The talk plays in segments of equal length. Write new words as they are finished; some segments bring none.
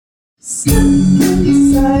Stuck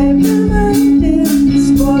inside my mind in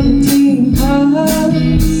this quarantine house.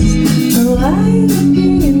 The light at the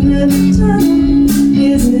end of the tunnel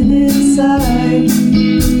isn't in sight.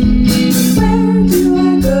 Where do I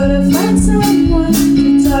go to find someone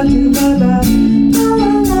to talk to about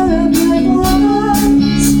all of my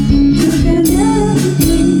wants? You can never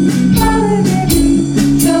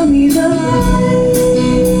validate, tell me the lies.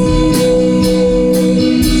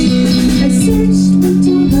 I searched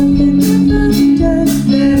until nothing found a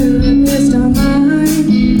therapist online.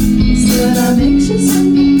 Said I'm anxious and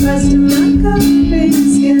depressed and my coping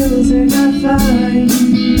skills are not fine.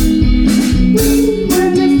 We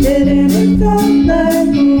weren't a fit and it felt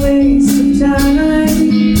like a waste of time.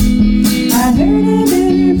 I heard an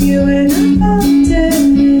interview and I felt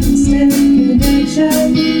an instant connection.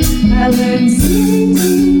 I learned CAT,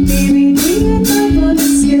 BBD, and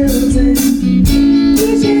mindfulness skills and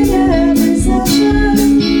each and every session.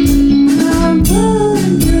 I'm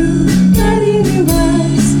pulling through, ready to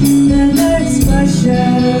ask the next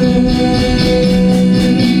question.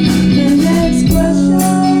 The next question.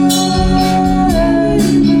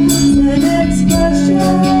 The next question.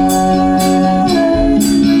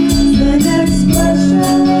 The next question.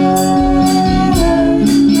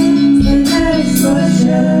 The next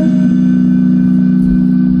question.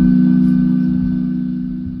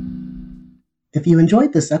 If you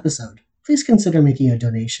enjoyed this episode, please consider making a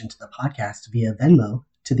donation to the podcast via Venmo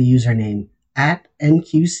to the username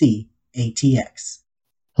 @NQCATX.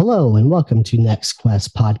 Hello, and welcome to Next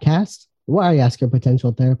Quest Podcast, where I ask your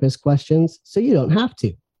potential therapist questions so you don't have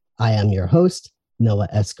to. I am your host, Noah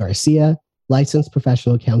S. Garcia, licensed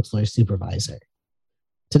professional counselor supervisor.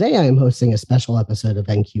 Today, I am hosting a special episode of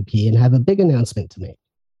NQP and have a big announcement to make.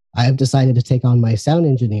 I have decided to take on my sound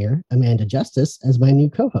engineer, Amanda Justice, as my new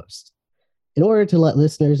co-host. In order to let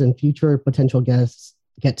listeners and future potential guests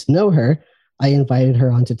get to know her, I invited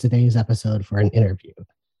her onto today's episode for an interview.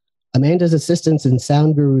 Amanda's assistance and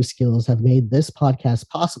sound guru skills have made this podcast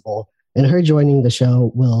possible, and her joining the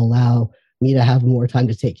show will allow me to have more time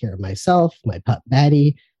to take care of myself, my pup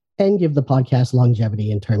Batty, and give the podcast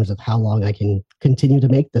longevity in terms of how long I can continue to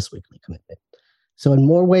make this weekly commitment. So in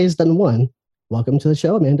more ways than one, welcome to the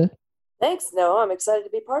show, Amanda. Thanks, Noah. I'm excited to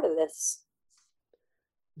be part of this.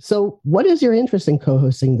 So what is your interest in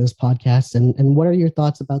co-hosting this podcast, and what are your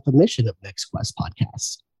thoughts about the mission of Next Quest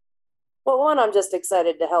Podcast? Well, one, I'm just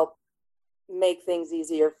excited to help make things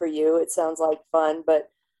easier for you. It sounds like fun,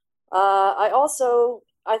 but I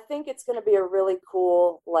think it's going to be a really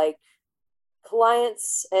cool,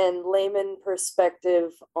 clients and layman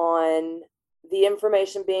perspective on the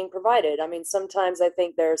information being provided. I mean, sometimes I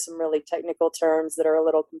think there are some really technical terms that are a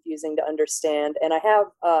little confusing to understand, and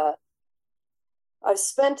I've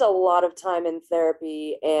spent a lot of time in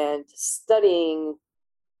therapy and studying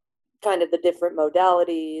kind of the different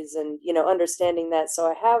modalities and, understanding that. So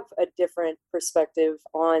I have a different perspective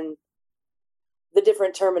on the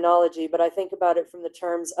different terminology, but I think about it from the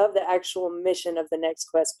terms of the actual mission of the Next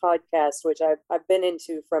Quest podcast, which I've been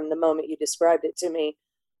into from the moment you described it to me,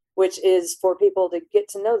 which is for people to get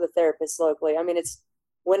to know the therapist locally. I mean, it's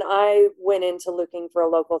when I went into looking for a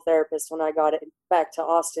local therapist, when I got it back to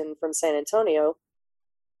Austin from San Antonio,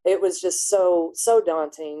 it was just so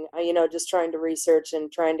daunting, just trying to research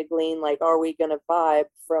and trying to glean, are we going to vibe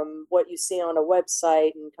from what you see on a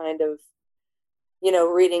website and kind of,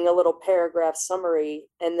 reading a little paragraph summary,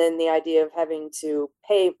 and then the idea of having to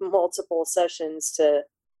pay multiple sessions to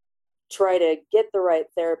try to get the right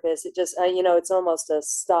therapist. It just, it's almost a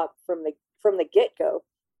stop from the get-go.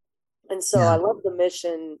 And so I love the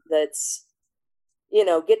mission that's,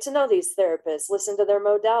 get to know these therapists, listen to their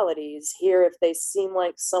modalities, hear if they seem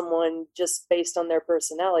like someone just based on their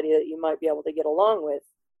personality that you might be able to get along with.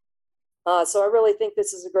 So I really think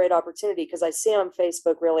this is a great opportunity because I see on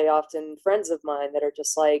Facebook really often friends of mine that are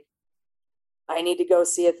just like, I need to go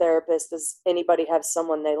see a therapist. Does anybody have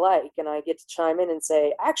someone they like? And I get to chime in and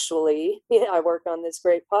say, actually, I work on this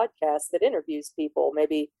great podcast that interviews people.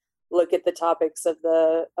 Maybe look at the topics of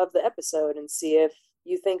the episode and see if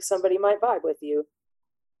you think somebody might vibe with you.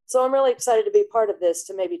 So I'm really excited to be part of this,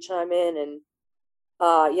 to maybe chime in. And,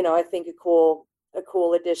 I think a cool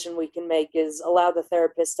addition we can make is allow the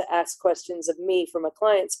therapist to ask questions of me from a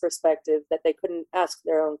client's perspective that they couldn't ask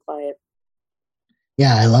their own client.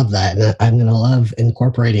 Yeah, I love that. And I'm going to love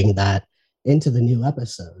incorporating that into the new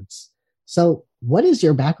episodes. So what is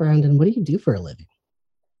your background and what do you do for a living?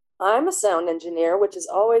 I'm a sound engineer, which is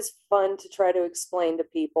always fun to try to explain to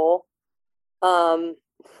people.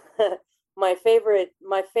 My favorite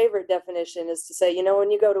definition is to say,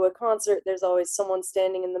 when you go to a concert, there's always someone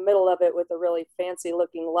standing in the middle of it with a really fancy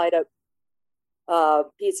looking light up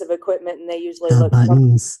piece of equipment, and they usually The look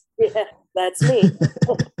buttons. yeah, that's me.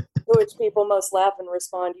 To which people most laugh and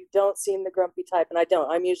respond, "You don't seem the grumpy type," and I don't.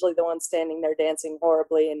 I'm usually the one standing there dancing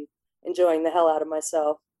horribly and enjoying the hell out of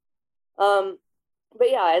myself. Um, but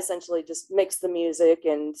yeah, I essentially just mix the music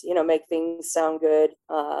and make things sound good.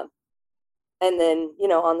 And then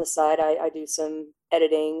on the side, I do some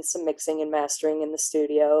editing, some mixing and mastering in the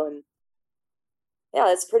studio, and yeah,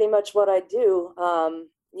 that's pretty much what I do.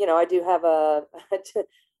 I do have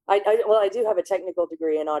I do have a technical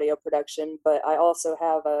degree in audio production, but I also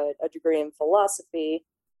have a degree in philosophy.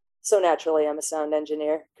 So naturally, I'm a sound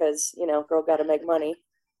engineer because girl got to make money.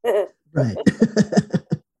 Right.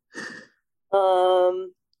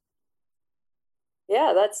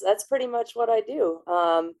 Yeah, that's pretty much what I do.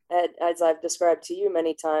 As I've described to you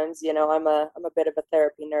many times, I'm a bit of a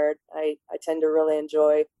therapy nerd. I tend to really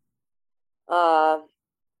enjoy uh,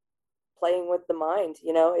 playing with the mind.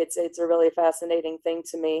 It's a really fascinating thing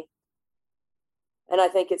to me, and I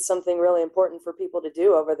think it's something really important for people to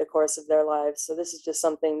do over the course of their lives. So this is just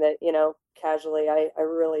something that casually I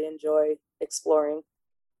really enjoy exploring.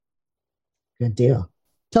 Good deal.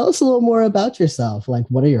 Tell us a little more about yourself. Like,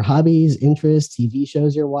 what are your hobbies, interests, TV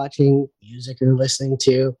shows you're watching, music you're listening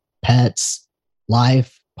to, pets,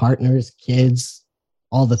 life, partners, kids,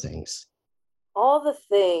 all the things. All the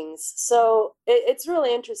things. So it's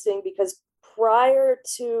really interesting because prior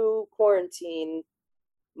to quarantine,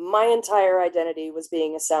 my entire identity was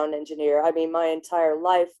being a sound engineer. I mean, my entire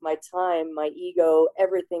life, my time, my ego,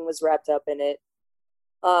 everything was wrapped up in it.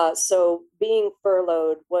 So being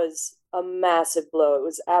furloughed was a massive blow. It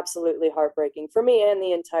was absolutely heartbreaking for me and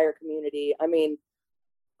the entire community. I mean,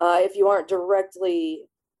 if you aren't directly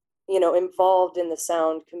involved in the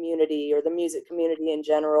sound community or the music community in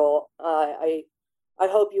general, I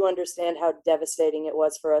hope you understand how devastating it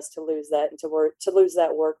was for us to lose that and to lose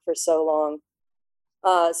that work for so long.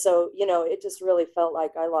 So it just really felt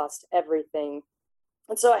like I lost everything,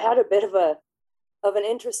 and so I had a bit of an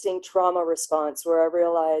interesting trauma response where I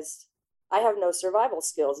realized I have no survival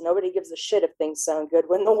skills. Nobody gives a shit if things sound good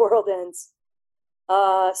when the world ends.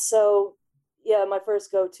 So yeah, my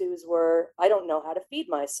first go-tos were I don't know how to feed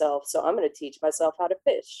myself, so I'm going to teach myself how to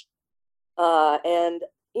fish. And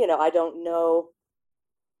I don't know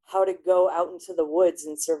how to go out into the woods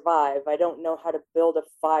and survive. I don't know how to build a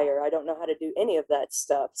fire. I don't know how to do any of that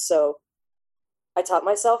stuff. So I taught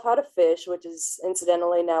myself how to fish, which is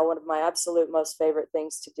incidentally now one of my absolute most favorite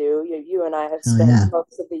things to do. You and I have Oh, spent yeah.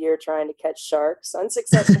 most of the year trying to catch sharks,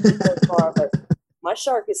 unsuccessfully so far, but my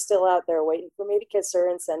shark is still out there waiting for me to kiss her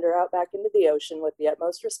and send her out back into the ocean with the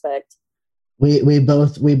utmost respect. We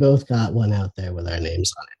both got one out there with our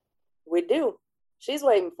names on it. We do. She's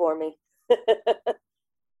waiting for me.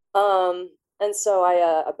 And so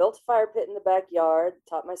I built a fire pit in the backyard,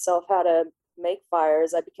 taught myself how to make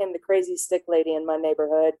fires. I became the crazy stick lady in my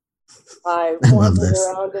neighborhood. I I love wandered this.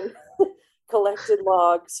 around and collected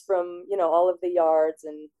logs from, all of the yards.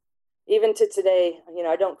 And even to today,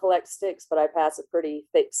 I don't collect sticks, but I pass a pretty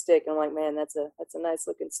thick stick. And I'm like, man, that's a nice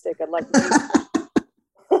looking stick. I'd like to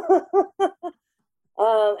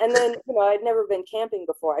and then, I'd never been camping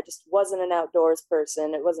before. I just wasn't an outdoors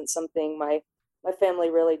person. It wasn't something my family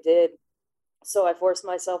really did. So I forced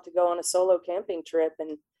myself to go on a solo camping trip,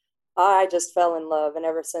 and I just fell in love. And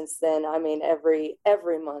ever since then, I mean, every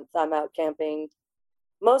month I'm out camping,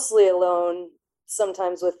 mostly alone,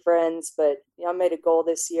 sometimes with friends. But I made a goal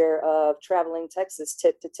this year of traveling Texas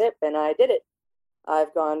tip to tip, and I did it.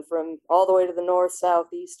 I've gone from all the way to the north,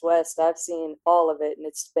 south, east, west. I've seen all of it, and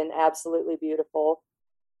it's been absolutely beautiful.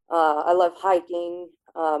 I love hiking.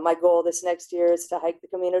 My goal this next year is to hike the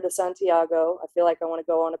Camino de Santiago. I feel like I want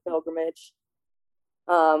to go on a pilgrimage.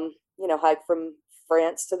 Hike from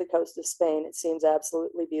France to the coast of Spain. It seems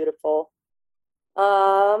absolutely beautiful.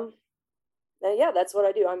 Um, and yeah, that's what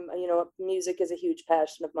I do. Music is a huge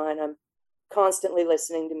passion of mine. I'm constantly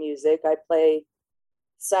listening to music. I play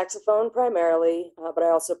saxophone primarily, but I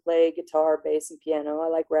also play guitar, bass, and piano. I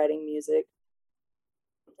like writing music.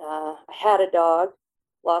 I had a dog,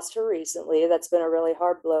 lost her recently. That's been a really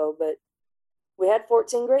hard blow, but we had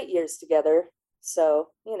 14 great years together. So,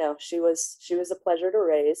 she was a pleasure to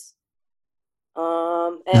raise. Shout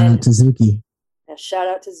out And to Zuki. shout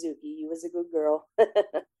out to Zuki. You was a good girl.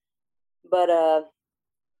 But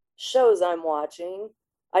shows I'm watching.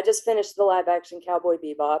 I just finished the live action Cowboy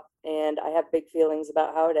Bebop, and I have big feelings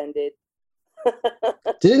about how it ended.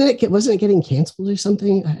 Wasn't it getting canceled or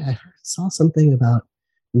something? I saw something about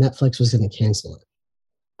Netflix was going to cancel it.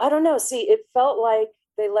 I don't know. See, it felt like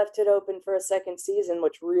they left it open for a second season,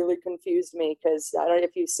 which really confused me because I don't know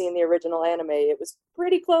if you've seen the original anime. It was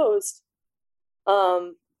pretty closed.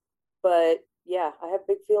 But yeah, I have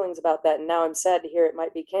big feelings about that. And now I'm sad to hear it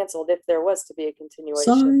might be canceled if there was to be a continuation.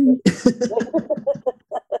 Sorry.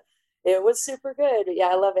 It was super good. Yeah,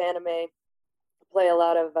 I love anime. I play a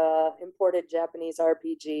lot of imported Japanese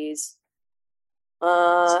RPGs.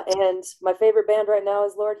 And my favorite band right now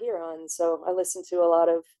is Lord Huron. So I listen to a lot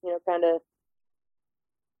of, kind of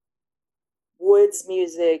woods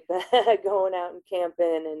music, going out and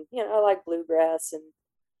camping. And, I like bluegrass and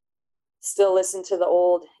still listen to the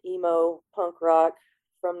old emo punk rock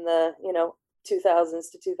from the,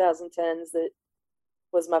 2000s to 2010s that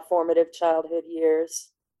was my formative childhood years.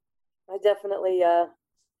 I definitely have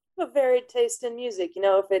a varied taste in music.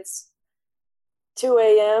 If it's 2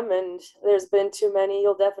 a.m. and there's been too many,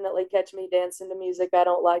 you'll definitely catch me dancing to music I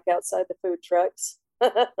don't like outside the food trucks.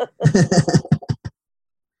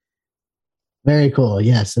 Very cool.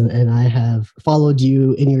 Yes. And I have followed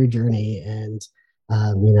you in your journey. And,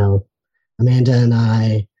 Amanda and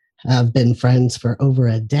I have been friends for over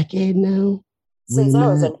a decade now. Since I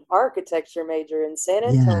was an architecture major in San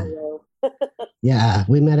Antonio. Yeah.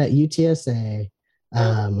 We met at UTSA.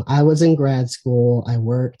 I was in grad school. I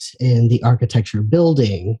worked in the architecture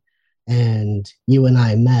building, and you and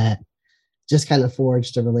I met, just kind of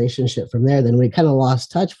forged a relationship from there. Then we kind of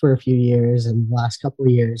lost touch for a few years, and the last couple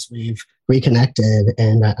of years we've reconnected,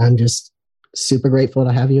 and I'm just super grateful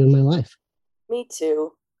to have you in my life. Me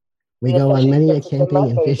too. We go on many a camping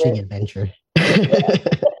and fishing adventure.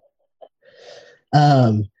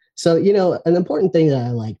 So, an important thing that I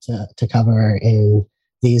like to cover in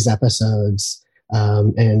these episodes,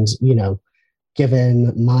 and,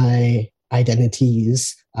 given my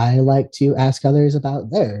identities, I like to ask others about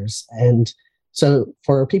theirs. And so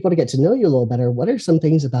for people to get to know you a little better, what are some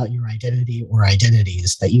things about your identity or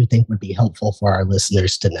identities that you think would be helpful for our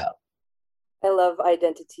listeners to know? I love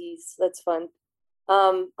identities. That's fun.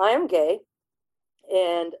 I am gay,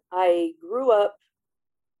 and I grew up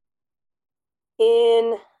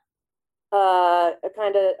in a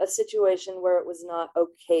kind of a situation where it was not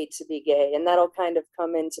okay to be gay, and that'll kind of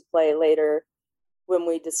come into play later when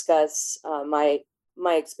we discuss my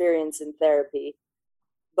experience in therapy.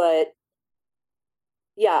 But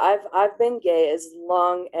yeah, I've been gay as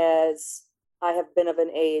long as I have been of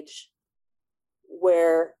an age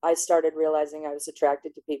where I started realizing I was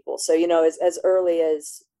attracted to people. So, as early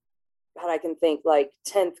as, God, I can think like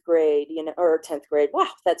 10th grade, or 10th grade. Wow,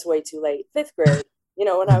 that's way too late. 5th grade,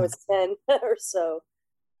 when I was 10 or so.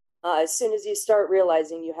 As soon as you start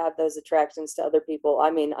realizing you have those attractions to other people,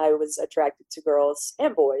 I mean, I was attracted to girls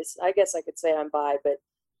and boys. I guess I could say I'm bi, but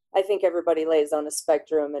I think everybody lays on a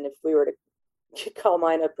spectrum. And if we were to call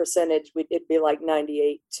mine a percentage, it'd be like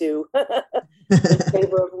 98 to in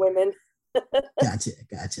favor of women. Gotcha.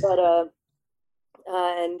 But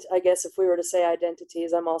and I guess if we were to say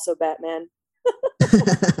identities, I'm also Batman.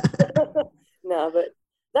 No, but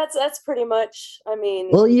that's pretty much, I mean.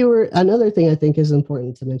 Well, another thing I think is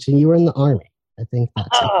important to mention, you were in the Army. I think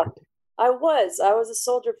that's important. I was a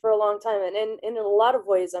soldier for a long time, and in a lot of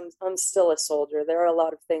ways I'm still a soldier. There are a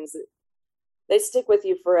lot of things that they stick with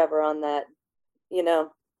you forever on that,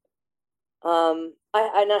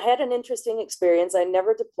 I had an interesting experience. I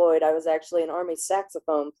never deployed. I was actually an Army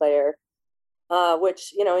saxophone player,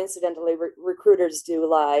 which, incidentally, recruiters do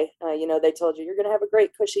lie. They told you you're going to have a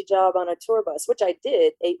great cushy job on a tour bus, which I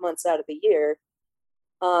did 8 months out of the year.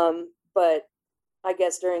 But I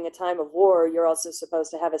guess during a time of war, you're also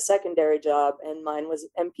supposed to have a secondary job, and mine was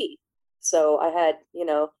MP. So I had,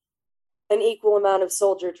 an equal amount of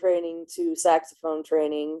soldier training to saxophone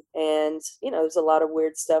training. And, there's a lot of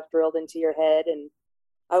weird stuff drilled into your head. And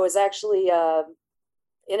I was actually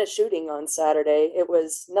in a shooting on Saturday.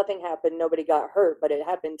 Nothing happened. Nobody got hurt, but it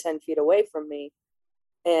happened 10 feet away from me.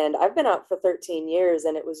 And I've been out for 13 years,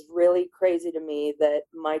 and it was really crazy to me that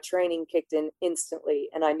my training kicked in instantly,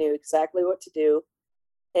 and I knew exactly what to do.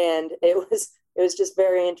 And it was just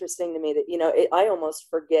very interesting to me that, I almost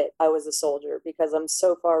forget I was a soldier because I'm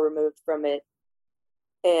so far removed from it.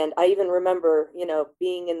 And I even remember,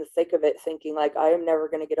 being in the thick of it, thinking like, I am never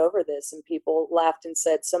going to get over this. And people laughed and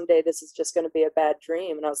said, someday this is just going to be a bad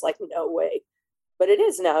dream. And I was like, no way. But it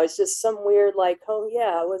is now. It's just some weird, like, oh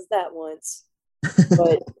yeah, I was that once.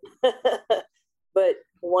 But but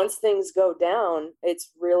once things go down,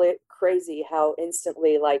 it's really crazy how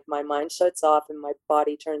instantly, like, my mind shuts off and my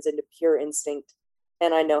body turns into pure instinct,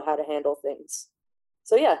 and I know how to handle things.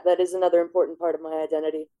 So yeah, that is another important part of my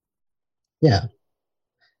identity. Yeah.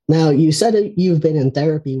 Now, you said you've been in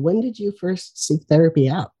therapy. When did you first seek therapy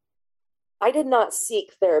out? I did not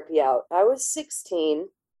seek therapy out. I was 16,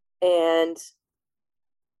 and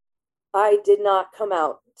I did not come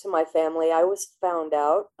out to my family. I was found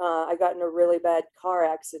out. I got in a really bad car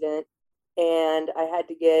accident, and I had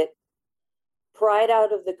to get pried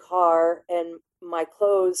out of the car, and my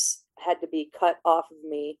clothes had to be cut off of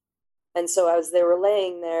me. And so as they were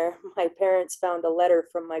laying there, my parents found a letter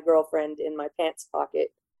from my girlfriend in my pants pocket.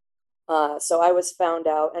 So I was found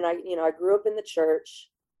out, and I grew up in the church.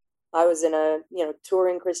 I was in a,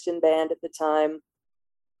 touring Christian band at the time.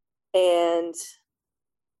 And,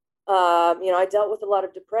 I dealt with a lot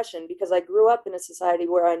of depression because I grew up in a society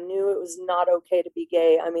where I knew it was not okay to be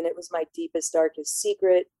gay. I mean, it was my deepest, darkest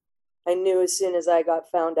secret. I knew as soon as I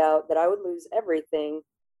got found out that I would lose everything.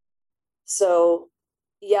 So,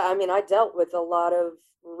 yeah, I mean, I dealt with a lot of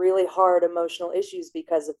really hard emotional issues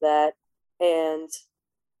because of that. And,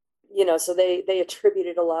 so they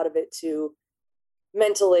attributed a lot of it to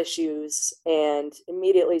mental issues and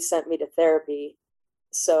immediately sent me to therapy.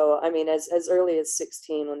 So, I mean, as early as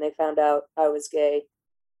 16, when they found out I was gay,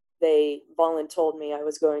 they voluntold me I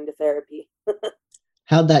was going to therapy.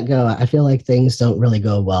 How'd that go? I feel like things don't really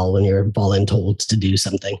go well when you're voluntold to do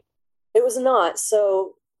something. It was not.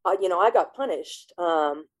 So, I got punished.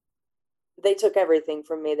 They took everything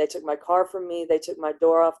from me. They took my car from me. They took my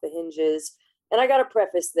door off the hinges. And I got to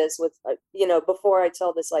preface this with, before I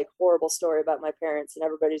tell this like horrible story about my parents, and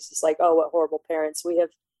everybody's just like, oh, what horrible parents. We have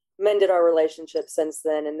mended our relationship since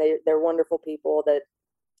then. And they're wonderful people that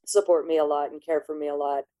support me a lot and care for me a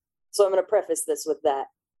lot. So I'm going to preface this with that.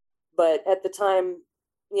 But at the time,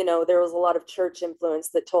 there was a lot of church influence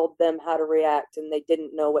that told them how to react, and they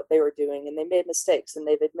didn't know what they were doing, and they made mistakes, and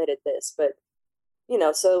they've admitted this. But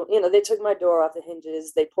they took my door off the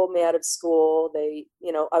hinges. They pulled me out of school.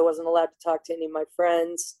 I wasn't allowed to talk to any of my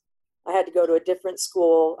friends. I had to go to a different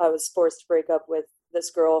school. I was forced to break up with this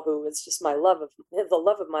girl who was just the love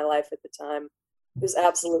of my life at the time. It was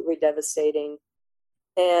absolutely devastating.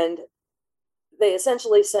 And they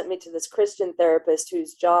essentially sent me to this Christian therapist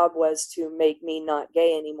whose job was to make me not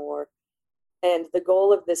gay anymore. And the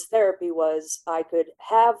goal of this therapy was I could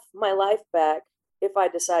have my life back if I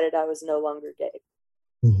decided I was no longer gay.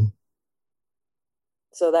 Mm-hmm.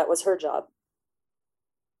 So that was her job.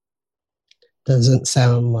 Doesn't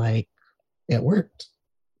sound like it worked.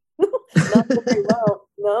 Not very well,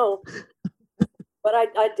 no. But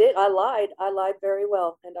I did. I lied very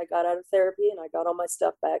well, and I got out of therapy, and I got all my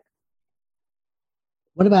stuff back.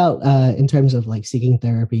 What about in terms of like seeking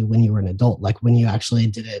therapy when you were an adult, like when you actually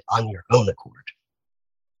did it on your own accord?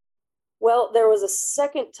 Well, there was a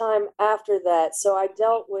second time after that. So I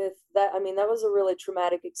dealt with that. I mean, that was a really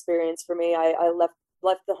traumatic experience for me. I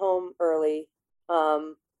left the home early.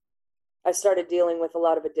 I started dealing with a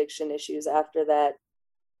lot of addiction issues after that.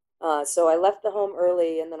 So I left the home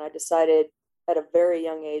early, and then I decided at a very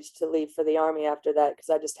young age to leave for the Army after that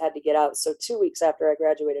because I just had to get out. So 2 weeks after I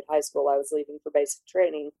graduated high school, I was leaving for basic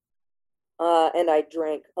training. And I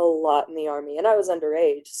drank a lot in the Army, and I was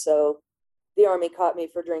underage. So the Army caught me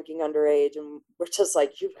for drinking underage, and we're just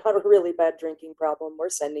like, you've got a really bad drinking problem. We're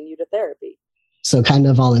sending you to therapy. So kind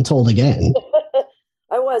of voluntold again.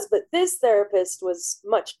 I was, but this therapist was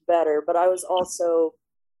much better, but I was also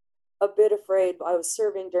a bit afraid. I was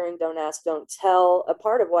serving during Don't Ask, Don't Tell. A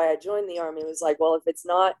part of why I joined the Army was like, well, if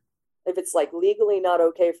it's like legally not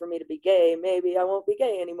okay for me to be gay, maybe I won't be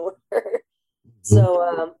gay anymore.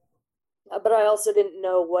 So, but I also didn't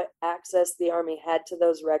know what access the Army had to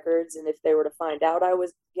those records. And if they were to find out I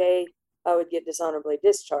was gay, I would get dishonorably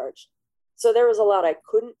discharged. So there was a lot I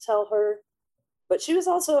couldn't tell her, but she was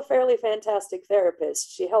also a fairly fantastic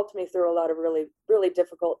therapist. She helped me through a lot of really, really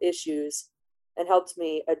difficult issues and helped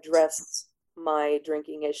me address my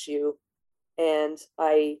drinking issue. And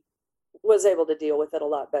I was able to deal with it a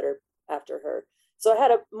lot better after her. So I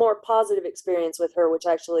had a more positive experience with her, which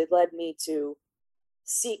actually led me to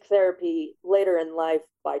seek therapy later in life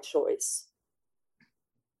by choice.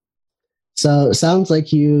 So it sounds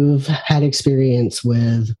like you've had experience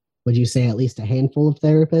with, would you say, at least a handful of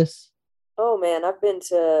therapists? Oh man, I've been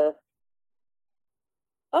to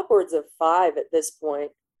upwards of 5 at this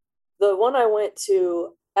point. The one I went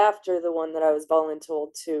to after the one that I was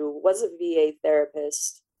voluntold to was a VA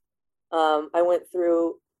therapist. I went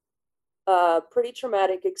through a pretty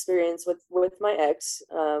traumatic experience with my ex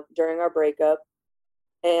during our breakup.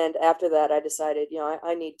 And after that, I decided,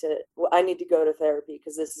 I need to go to therapy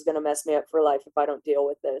because this is going to mess me up for life if I don't deal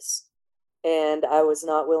with this. And I was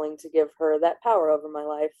not willing to give her that power over my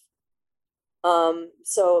life.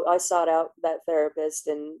 So I sought out that therapist,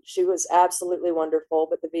 and she was absolutely wonderful,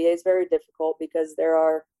 but the VA is very difficult because there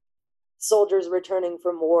are soldiers returning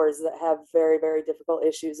from wars that have very, very difficult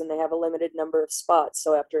issues, and they have a limited number of spots.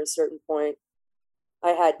 So after a certain point, I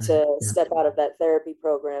had to step out of that therapy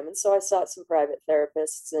program. And so I sought some private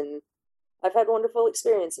therapists, and I've had wonderful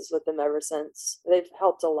experiences with them ever since. They've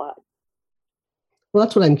helped a lot. Well,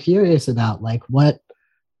 that's what I'm curious about. Like, what,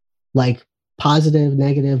 like, positive,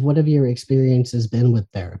 negative, what have your experiences been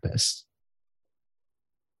with therapists?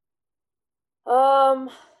 I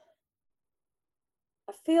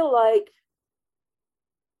feel like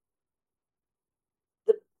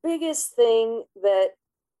the biggest thing that,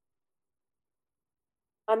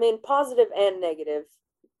 I mean, positive and negative,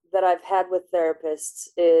 that I've had with therapists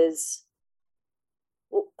is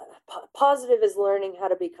positive is learning how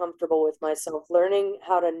to be comfortable with myself, learning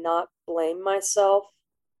how to not blame myself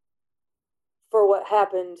for what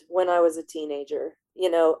happened when I was a teenager,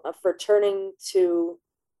 for turning to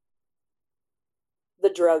the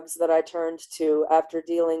drugs that I turned to after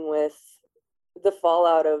dealing with the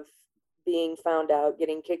fallout of being found out,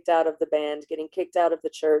 getting kicked out of the band, getting kicked out of the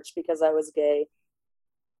church because I was gay.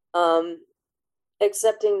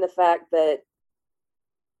 Accepting the fact that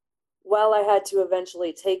while I had to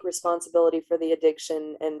eventually take responsibility for the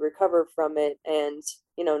addiction and recover from it and,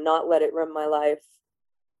 not let it run my life,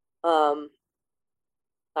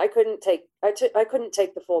 I couldn't take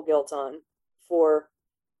the full guilt on for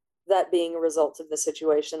that being a result of the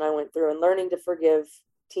situation I went through, and learning to forgive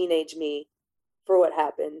teenage me for what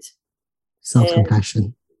happened.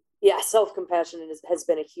 Self-compassion. Yeah, self-compassion has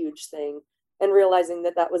been a huge thing, and realizing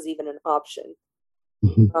that that was even an option.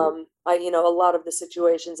 Mm-hmm. A lot of the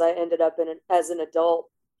situations I ended up in as an adult,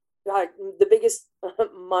 the biggest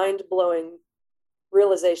mind-blowing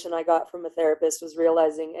realization I got from a therapist was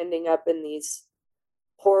realizing ending up in these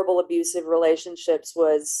horrible abusive relationships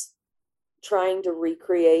was trying to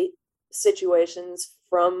recreate situations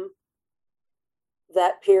from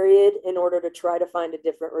that period in order to try to find a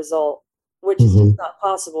different result, which is just not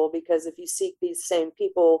possible, because if you seek these same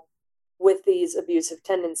people with these abusive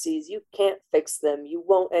tendencies, you can't fix them. You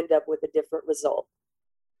won't end up with a different result.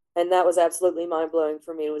 And that was absolutely mind-blowing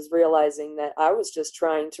for me, was realizing that I was just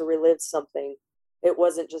trying to relive something. It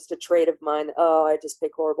wasn't just a trait of mine. Oh, I just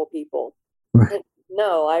pick horrible people. Right.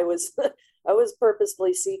 No, I was I was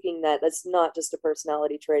purposefully seeking that. That's not just a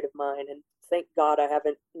personality trait of mine. And thank God I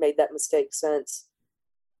haven't made that mistake since.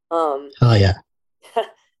 Oh yeah.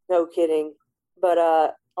 No kidding.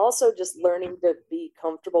 But also just learning to be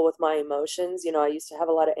comfortable with my emotions. I used to have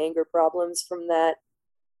a lot of anger problems from that,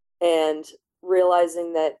 and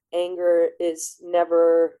realizing that anger is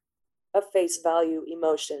never a face value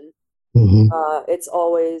emotion. Mm-hmm. It's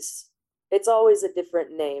always a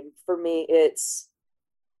different name. For me, it's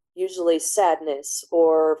usually sadness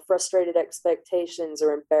or frustrated expectations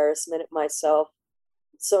or embarrassment at myself.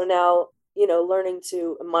 So now, learning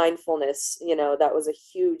to mindfulness, that was a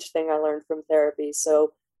huge thing I learned from therapy.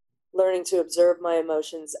 So learning to observe my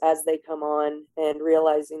emotions as they come on and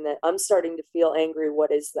realizing that I'm starting to feel angry.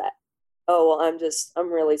 What is that? Oh, well,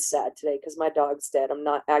 I'm really sad today because my dog's dead. I'm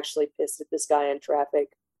not actually pissed at this guy in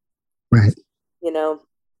traffic. Right.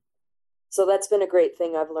 So that's been a great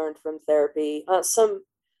thing I've learned from therapy.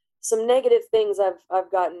 Some negative things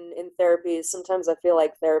I've gotten in therapy is sometimes I feel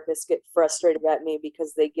like therapists get frustrated at me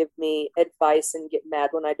because they give me advice and get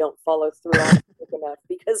mad when I don't follow through on it quick enough,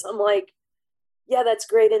 because I'm like, yeah, that's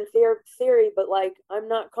great in theory, but like, I'm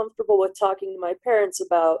not comfortable with talking to my parents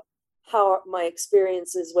about how my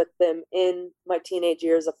experiences with them in my teenage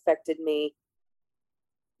years affected me,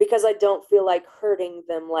 because I don't feel like hurting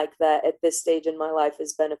them like that at this stage in my life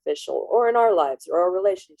is beneficial, or in our lives or our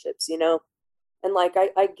relationships, And like,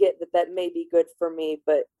 I get that may be good for me,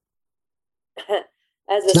 but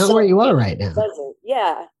as it's not where you are right now. Doesn't.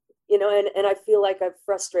 Yeah. And I feel like I've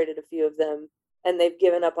frustrated a few of them, and they've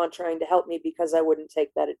given up on trying to help me because I wouldn't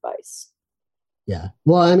take that advice. Yeah.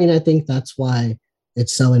 Well, I mean, I think that's why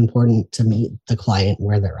it's so important to meet the client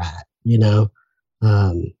where they're at,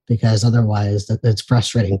 because otherwise it's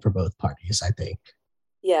frustrating for both parties, I think.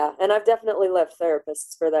 Yeah. And I've definitely left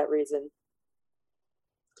therapists for that reason.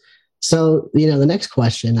 So, the next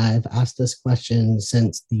question, I've asked this question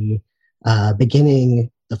since the beginning,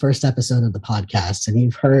 the first episode of the podcast, and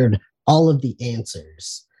you've heard all of the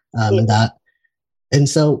answers. And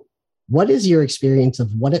so, what is your experience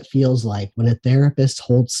of what it feels like when a therapist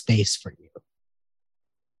holds space for you?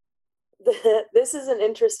 This is an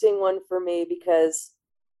interesting one for me, because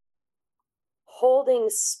holding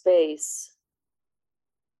space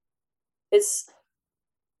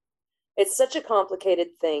it's such a complicated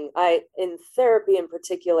thing. In therapy in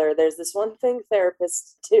particular, there's this one thing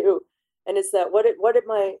therapists do, and it's that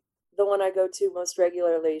the one I go to most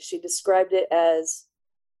regularly, she described it as,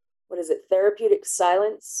 what is it, therapeutic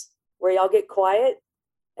silence, where y'all get quiet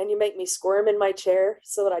and you make me squirm in my chair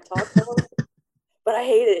so that I talk more. But I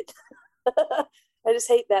hate it. I just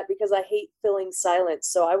hate that, because I hate filling silence.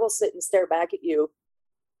 So I will sit and stare back at you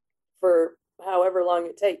for however long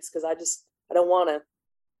it takes, because I don't want to.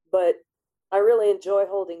 But I really enjoy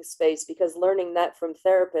holding space because learning that from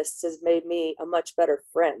therapists has made me a much better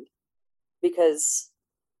friend, because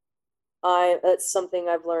that's something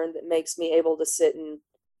I've learned that makes me able to sit and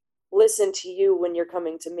listen to you when you're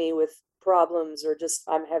coming to me with problems, or just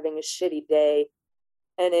I'm having a shitty day.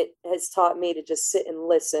 And it has taught me to just sit and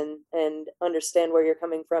listen and understand where you're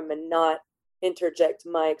coming from, and not interject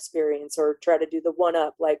my experience or try to do the one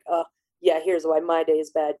up, like, oh, yeah, here's why my day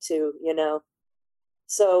is bad too, you know?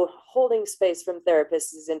 So holding space from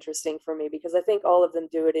therapists is interesting for me because I think all of them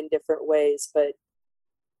do it in different ways. But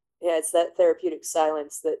yeah, it's that therapeutic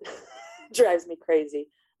silence that drives me crazy.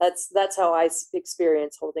 That's how I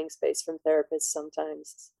experience holding space from therapists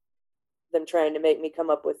sometimes. Them trying to make me come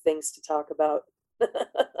up with things to talk about.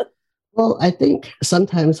 Well, I think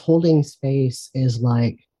sometimes holding space is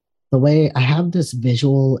like the way I have this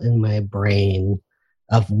visual in my brain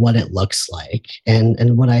of what it looks like.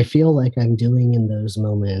 And what I feel like I'm doing in those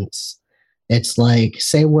moments, it's like,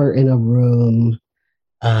 say we're in a room,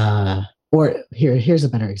 uh, or here's a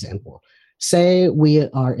better example. Say we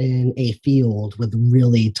are in a field with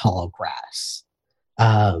really tall grass.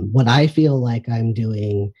 What I feel like I'm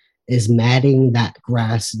doing is matting that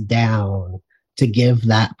grass down to give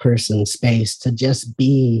that person space to just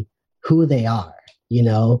be who they are,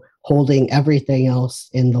 holding everything else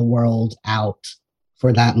in the world out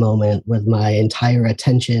for that moment with my entire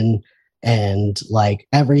attention and like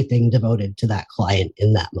everything devoted to that client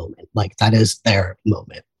in that moment. Like that is their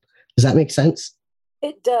moment. Does that make sense?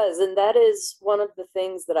 It does. And that is one of the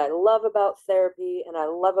things that I love about therapy and I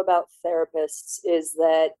love about therapists, is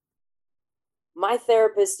that my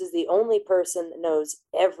therapist is the only person that knows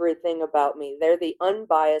everything about me. They're the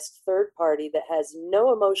unbiased third party that has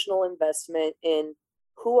no emotional investment in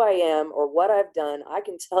who I am or what I've done. I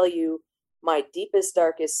can tell you my deepest,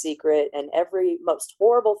 darkest secret and every most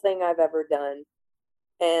horrible thing I've ever done.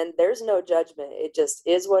 And there's no judgment. It just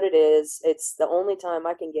is what it is. It's the only time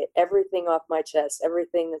I can get everything off my chest,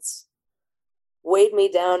 everything that's weighed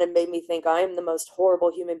me down and made me think I am the most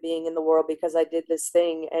horrible human being in the world because I did this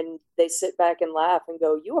thing. And they sit back and laugh and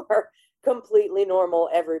go, "You are completely normal.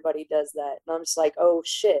 Everybody does that." And I'm just like, oh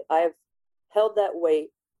shit, I've held that weight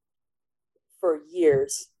for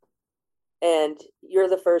years. And you're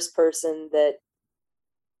the first person that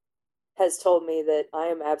has told me that I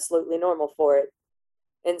am absolutely normal for it.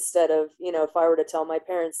 Instead of, if I were to tell my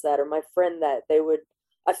parents that or my friend that, they would,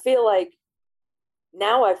 I feel like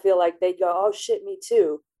now I feel like they'd go, "Oh shit, me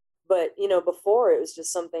too." But, before it was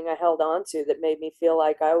just something I held on to that made me feel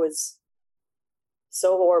like I was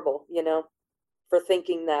so horrible, for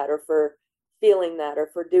thinking that or for feeling that or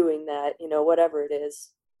for doing that, whatever it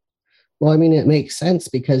is. Well, I mean, it makes sense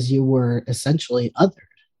because you were essentially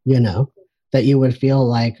othered, that you would feel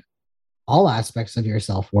like all aspects of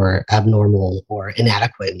yourself were abnormal or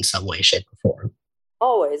inadequate in some way, shape, or form.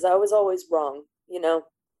 Always. I was always wrong.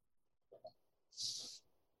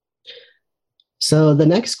 So the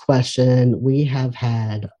next question, we have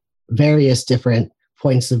had various different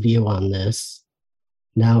points of view on this.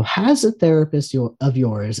 Now, has a therapist of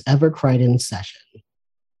yours ever cried in session?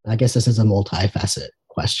 I guess this is a multifaceted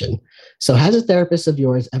question. So has a therapist of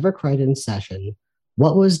yours ever cried in session?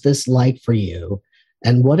 What was this like for you?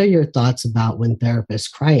 And what are your thoughts about when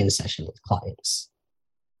therapists cry in session with clients?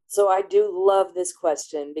 So I do love this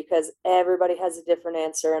question because everybody has a different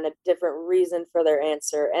answer and a different reason for their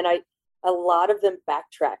answer. And a lot of them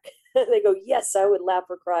backtrack. They go, "Yes, I would laugh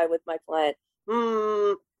or cry with my client."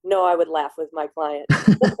 No, I would laugh with my client.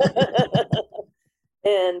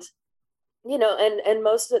 And and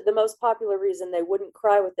the most popular reason they wouldn't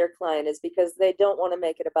cry with their client is because they don't want to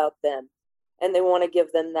make it about them, and they want to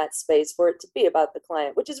give them that space for it to be about the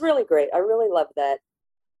client, which is really great. I really love that.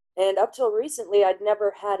 And up till recently, I'd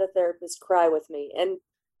never had a therapist cry with me, and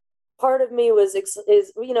part of me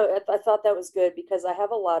I thought that was good because I have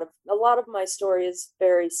a lot of my story is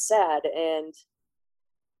very sad, and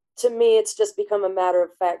to me it's just become a matter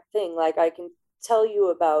of fact thing. Like I can tell you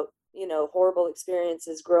about horrible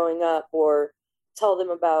experiences growing up, or tell them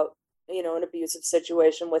about an abusive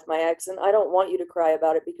situation with my ex, and I don't want you to cry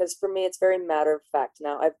about it because for me it's very matter of fact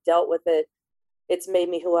now. I've dealt with it. It's made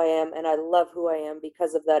me who I am, and I love who I am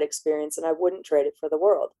because of that experience, and I wouldn't trade it for the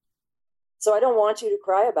world. So I don't want you to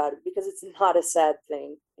cry about it because it's not a sad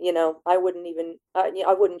thing. I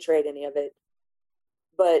wouldn't trade any of it.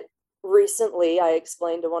 But recently I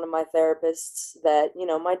explained to one of my therapists that,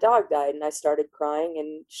 my dog died, and I started crying,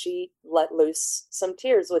 and she let loose some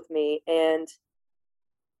tears with me. And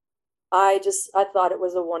I thought it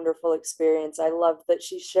was a wonderful experience. I loved that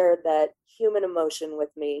she shared that human emotion with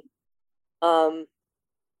me.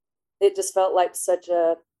 It just felt like such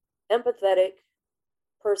empathetic,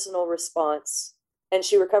 personal response. And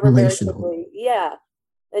she recovered very quickly. Yeah.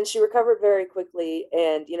 And she recovered very quickly.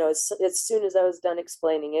 And, as soon as I was done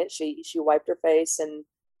explaining it, she wiped her face and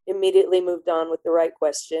immediately moved on with the right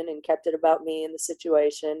question and kept it about me and the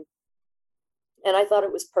situation. And I thought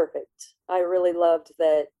it was perfect. I really loved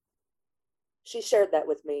that she shared that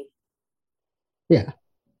with me. Yeah.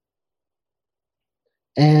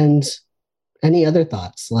 And any other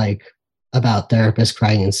thoughts about therapists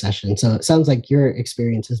crying in session? So it sounds like your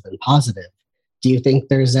experience has been positive. Do you think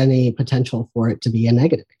there's any potential for it to be a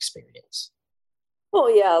negative experience? Well,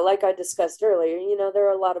 yeah, like I discussed earlier, there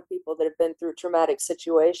are a lot of people that have been through traumatic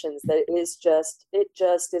situations that it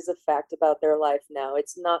just is a fact about their life now.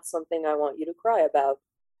 It's not something I want you to cry about.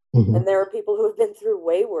 Mm-hmm. And there are people who have been through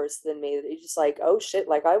way worse than me that you're just like, oh shit,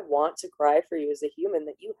 I want to cry for you as a human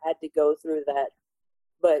that you had to go through that.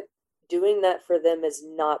 But doing that for them is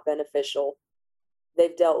not beneficial.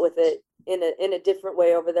 They've dealt with it in a different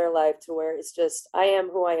way over their life to where it's just, I am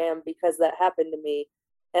who I am because that happened to me.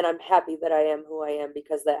 And I'm happy that I am who I am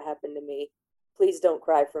because that happened to me. Please don't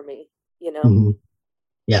cry for me, Mm-hmm.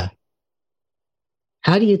 Yeah.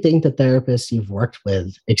 How do you think the therapists you've worked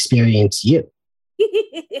with experience you?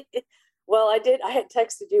 Well, I had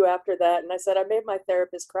texted you after that and I said, I made my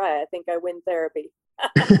therapist cry. I think I win therapy.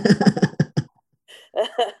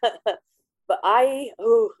 But I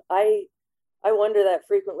wonder that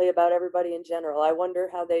frequently about everybody in general. I wonder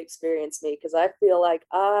how they experience me because I feel like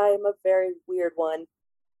I'm a very weird one.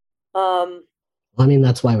 I mean,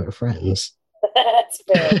 that's why we're friends. That's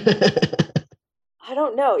fair. I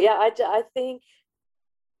don't know. Yeah, I think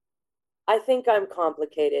I'm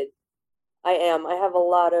complicated. I am. I have a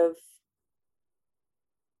lot of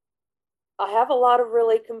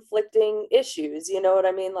really conflicting issues. You know what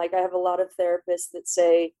I mean? I have a lot of therapists that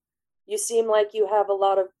say, you seem like you have a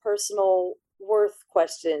lot of personal worth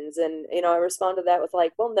questions. And, I respond to that with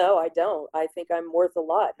well, no, I don't. I think I'm worth a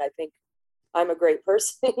lot. And I think I'm a great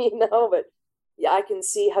person, but yeah, I can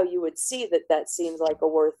see how you would see that seems like a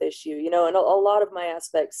worth issue, and a lot of my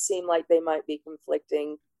aspects seem like they might be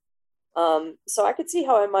conflicting. So I could see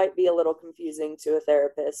how I might be a little confusing to a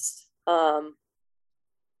therapist. And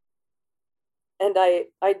I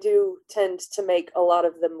do tend to make a lot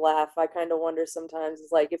of them laugh. I kind of wonder sometimes,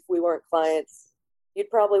 it's if we weren't clients, you'd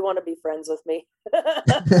probably want to be friends with me.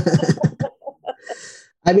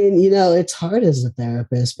 I mean, it's hard as a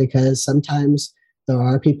therapist because sometimes there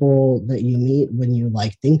are people that you meet when you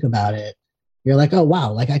think about it. You're like, oh,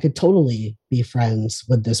 wow, I could totally be friends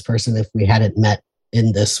with this person if we hadn't met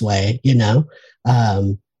in this way,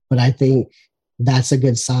 But I think that's a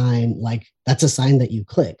good sign. That's a sign that you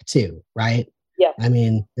click too, right? Yeah. I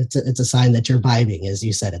mean, it's a sign that you're vibing, as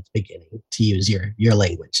you said at the beginning, to use your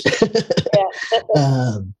language.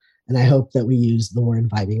 Yeah. And I hope that we use the word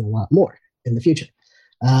vibing a lot more in the future.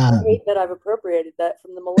 I hate that I've appropriated that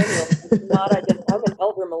from the millennial. I'm an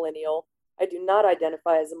elder millennial. I do not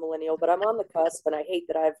identify as a millennial, but I'm on the cusp, and I hate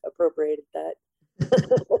that I've appropriated that.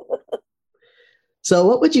 So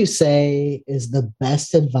what would you say is the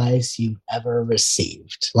best advice you've ever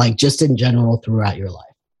received, just in general throughout your life?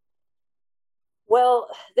 Well,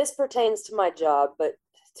 this pertains to my job, but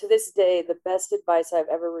to this day, the best advice I've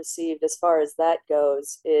ever received as far as that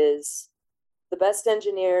goes is the best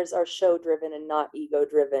engineers are show-driven and not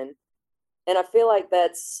ego-driven. And I feel like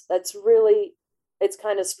that's really, it's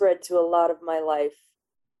kind of spread to a lot of my life,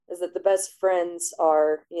 is that the best friends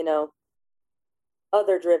are,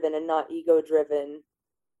 other-driven and not ego-driven.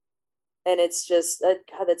 And it's just,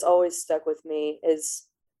 that's always stuck with me, is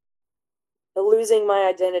losing my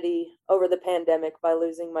identity over the pandemic by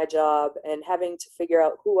losing my job and having to figure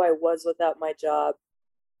out who I was without my job,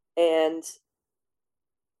 and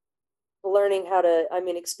learning how to,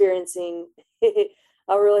 experiencing,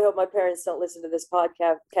 I really hope my parents don't listen to this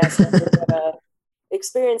podcast, but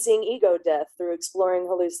experiencing ego death through exploring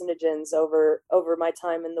hallucinogens over my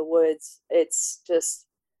time in the woods. It's just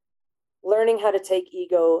learning how to take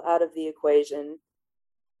ego out of the equation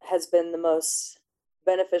has been the most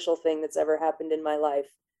beneficial thing that's ever happened in my life.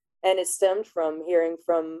 And it stemmed from hearing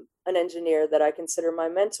from an engineer that I consider my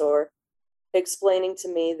mentor, explaining to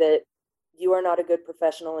me that you are not a good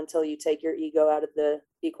professional until you take your ego out of the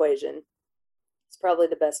equation. It's probably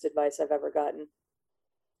the best advice I've ever gotten.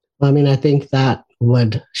 Well, I think that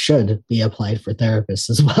should be applied for therapists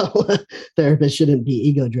as well. Therapists shouldn't be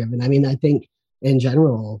ego driven. I think in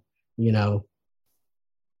general,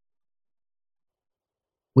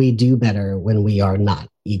 we do better when we are not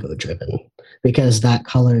ego driven, because that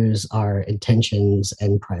colors our intentions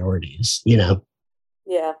and priorities,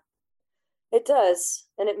 Yeah, it does.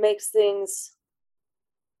 And it makes things,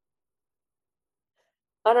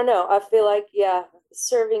 I don't know. I feel like, yeah,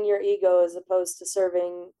 serving your ego as opposed to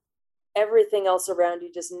serving everything else around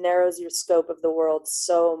you just narrows your scope of the world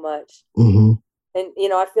so much. Hmm. And,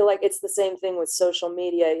 I feel like it's the same thing with social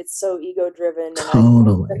media. It's so ego driven. And I spent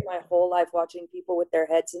Totally. my whole life watching people with their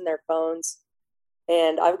heads in their phones.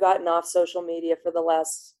 And I've gotten off social media for the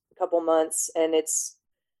last couple months. And it's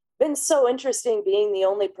been so interesting being the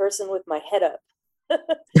only person with my head up.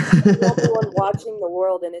 The only one watching the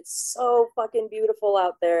world. And it's so fucking beautiful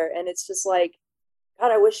out there. And it's just like,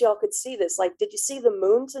 God, I wish y'all could see this. Like, did you see the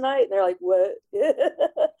moon tonight? And they're like, what?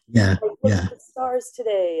 Yeah. Like, look Yeah. at the stars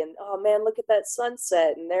today. And oh man, look at that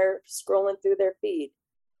sunset. And they're scrolling through their feed.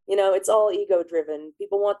 It's all ego driven.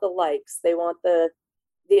 People want the likes. They want the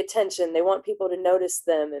attention. They want people to notice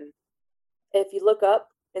them. And if you look up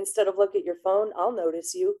instead of look at your phone, I'll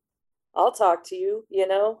notice you. I'll talk to you.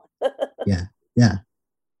 Yeah. Yeah.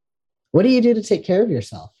 What do you do to take care of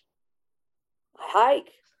yourself? I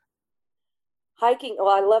hike. Hiking, well,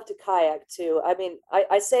 I love to kayak too. I mean,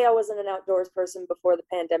 I say I wasn't an outdoors person before the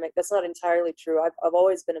pandemic. That's not entirely true. I've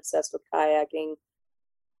always been obsessed with kayaking.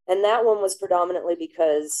 And that one was predominantly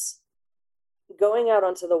because going out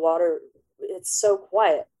onto the water, it's so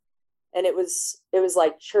quiet. And it was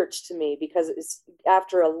like church to me because it's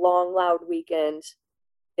after a long, loud weekend,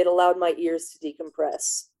 it allowed my ears to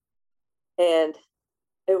decompress. And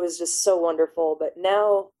it was just so wonderful. But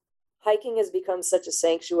now hiking has become such a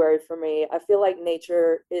sanctuary for me. I feel like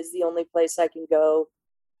nature is the only place I can go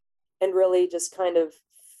and really just kind of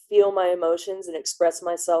feel my emotions and express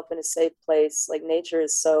myself in a safe place. Like nature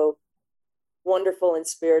is so wonderful and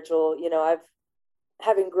spiritual. I've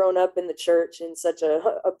having grown up in the church in such a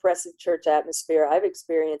oppressive church atmosphere, I've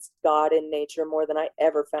experienced God in nature more than I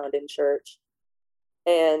ever found in church.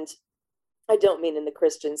 And I don't mean in the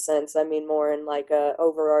Christian sense. I mean more in like a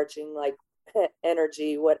overarching like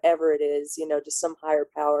energy, whatever it is, just some higher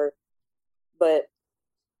power. But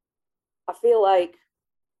I feel like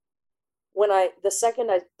the second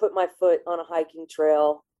I put my foot on a hiking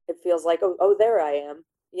trail, it feels like, oh, there I am,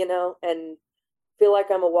 and feel like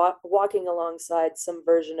I'm walking alongside some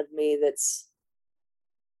version of me that's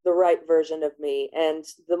the right version of me. And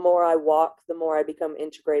the more I walk, the more I become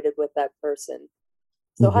integrated with that person.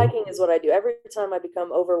 So Hmm. hiking is what I do. Every time I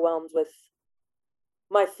become overwhelmed with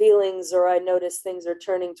my feelings or I notice things are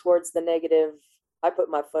turning towards the negative, I put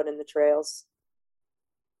my foot in the trails.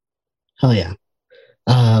 Hell yeah.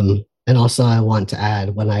 And also, I want to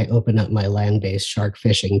add when I open up my land based shark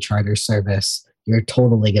fishing charter service, you're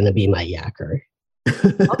totally going to be my yacker.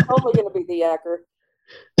 I'm totally going to be the yacker.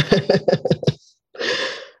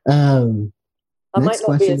 um, I might Next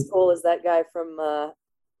not be as question. cool as that guy from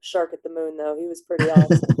Shark at the Moon, though. He was pretty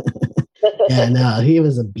awesome. Yeah, no, he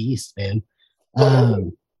was a beast, man.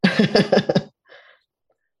 Um,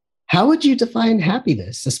 how would you define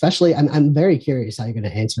happiness? Especially, I'm very curious how you're going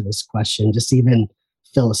to answer this question, just even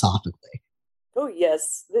philosophically. Oh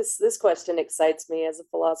yes, this question excites me as a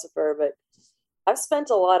philosopher, but I've spent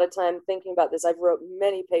a lot of time thinking about this. I've wrote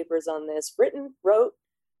many papers on this. Wrote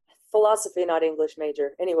philosophy, not English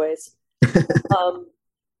major. Anyways, um,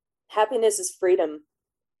 happiness is freedom,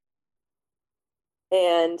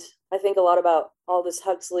 and I think a lot about Aldous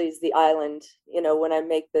Huxley's The Island. When I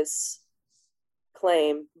make this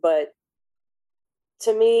claim, but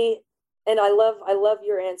to me, and I love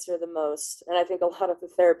your answer the most, and I think a lot of the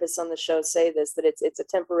therapists on the show say this, that it's a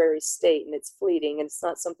temporary state and it's fleeting and it's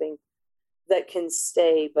not something that can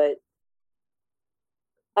stay. But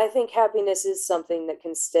I think happiness is something that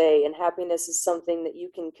can stay, and happiness is something that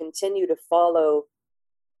you can continue to follow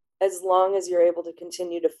as long as you're able to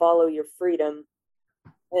continue to follow your freedom.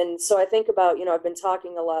 And so I think about, I've been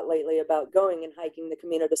talking a lot lately about going and hiking the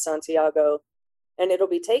Camino de Santiago, and it'll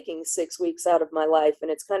be taking 6 weeks out of my life. And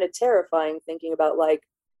it's kind of terrifying thinking about like,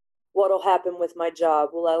 what'll happen with my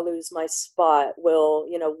job? Will I lose my spot? What'll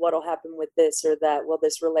happen with this or that? Will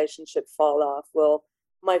this relationship fall off? Will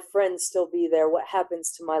my friends still be there? What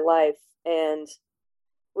happens to my life? And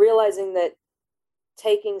realizing that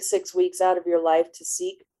taking 6 weeks out of your life to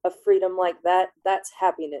seek a freedom like that, that's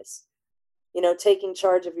happiness. Taking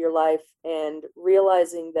charge of your life and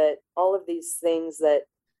realizing that all of these things that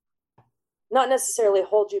not necessarily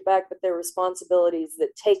hold you back, but they're responsibilities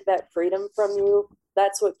that take that freedom from you.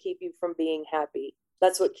 That's what keep you from being happy.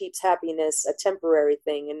 That's what keeps happiness a temporary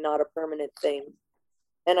thing and not a permanent thing.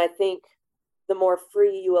 And I think the more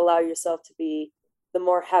free you allow yourself to be, the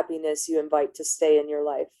more happiness you invite to stay in your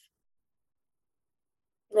life.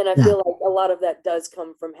 And I Yeah. feel like a lot of that does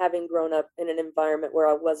come from having grown up in an environment where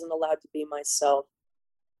I wasn't allowed to be myself.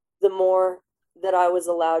 The more that I was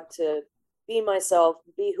allowed to be myself,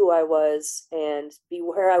 be who I was, and be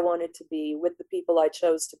where I wanted to be with the people I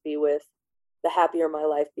chose to be with, the happier my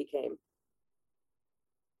life became.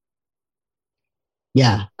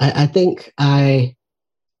 Yeah, I think I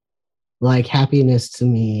like happiness to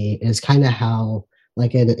me is kind of how,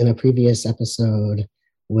 like in a previous episode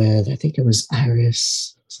with, I think it was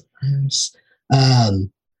Iris,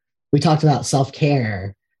 we talked about self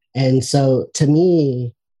care. And so to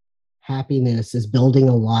me, happiness is building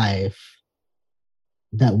a life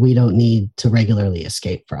that we don't need to regularly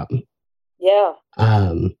escape from. Yeah.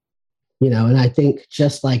 And I think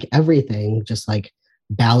just like everything, just like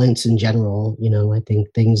balance in general, I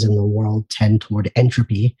think things in the world tend toward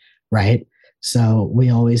entropy, right? So we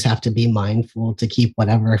always have to be mindful to keep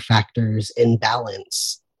whatever factors in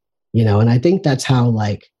balance, and I think that's how,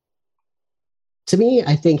 like, to me,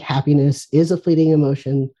 I think happiness is a fleeting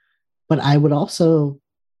emotion, but I would also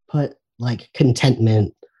put like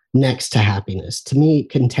contentment next to happiness. To me,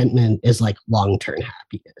 contentment is like long-term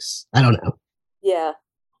happiness. I don't know. Yeah.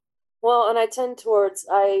 Well, and I tend towards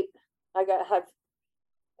have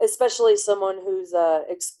especially someone who's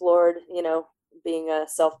explored, being a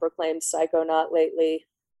self-proclaimed psychonaut lately.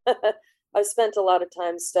 I've spent a lot of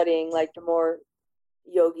time studying like the more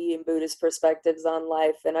yogi and Buddhist perspectives on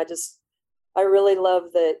life, and I really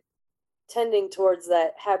love that tending towards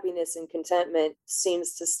that happiness and contentment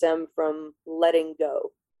seems to stem from letting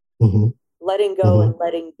go. Mm-hmm. Letting go Mm-hmm. and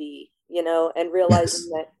letting be, and realizing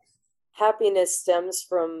that happiness stems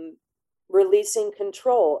from releasing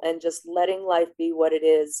control and just letting life be what it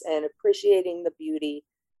is and appreciating the beauty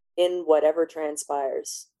in whatever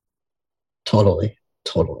transpires. Totally.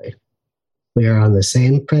 We are on the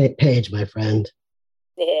same page, my friend.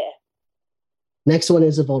 Yeah. Next one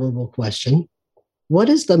is a vulnerable question. What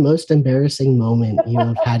is the most embarrassing moment you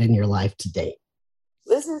have had in your life to date?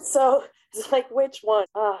 This is so, it's like, which one?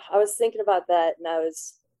 I was thinking about that, and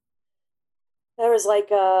there was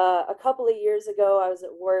like a couple of years ago, I was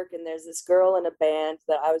at work, and there's this girl in a band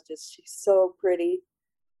that she's so pretty.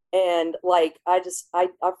 And like, I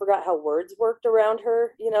forgot how words worked around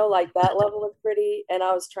her, like that level of pretty. And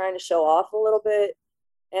I was trying to show off a little bit.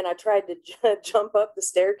 And I tried to jump up the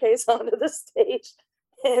staircase onto the stage,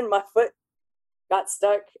 and my foot got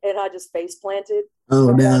stuck, and I just face planted.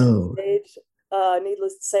 Oh, no. Stage.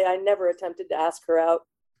 Needless to say, I never attempted to ask her out,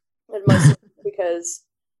 and mostly because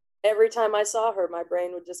every time I saw her, my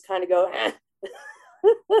brain would just kind of go,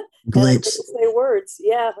 glitch. Say words.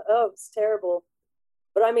 Yeah. Oh, it's terrible.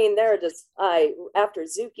 But I mean, after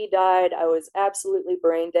Zuki died, I was absolutely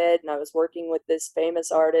brain dead, and I was working with this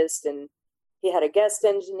famous artist, and he had a guest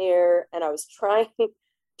engineer, and I was trying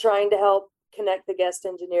to help connect the guest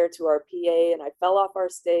engineer to our PA, and I fell off our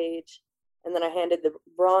stage, and then I handed the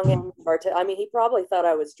wrong part to, I mean, he probably thought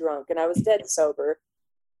I was drunk, and I was dead sober,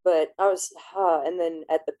 but I was, and then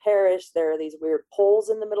at the parish, there are these weird poles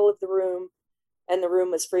in the middle of the room, and the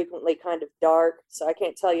room was frequently kind of dark, so I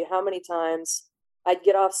can't tell you how many times I'd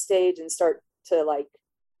get off stage and start to like,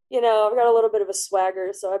 I've got a little bit of a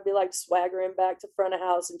swagger, so I'd be like swaggering back to front of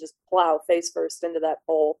house and just plow face first into that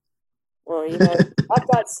pole. Well, I've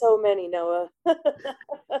got so many, Noah.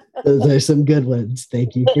 Those are some good ones.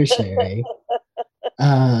 Thank you for sharing.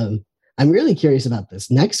 I'm really curious about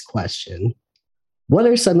this next question. What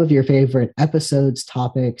are some of your favorite episodes,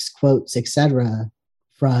 topics, quotes, etc.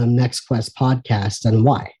 from Next Quest podcast, and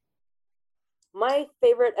why? My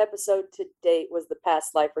favorite episode to date was the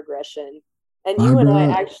past life regression. And Barbara. You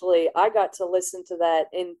and I got to listen to that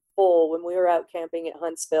in full when we were out camping at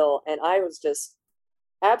Huntsville, and I was just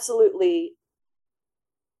absolutely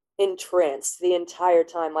entranced the entire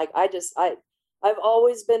time. Like I've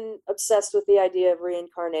always been obsessed with the idea of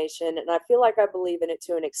reincarnation, and I feel like I believe in it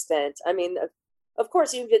to an extent. I mean, of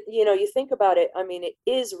course you think about it. I mean, it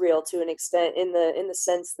is real to an extent in the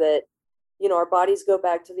sense that, our bodies go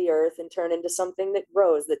back to the earth and turn into something that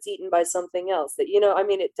grows, that's eaten by something else, that, I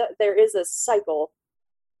mean, there is a cycle.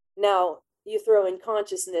 Now you throw in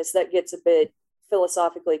consciousness, that gets a bit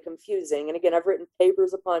philosophically confusing. And again, I've written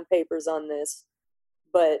papers upon papers on this,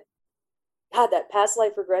 but God, that past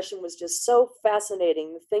life regression was just so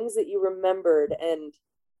fascinating. The things that you remembered, and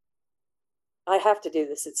I have to do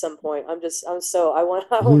this at some point. I want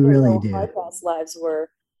to know what my past lives were.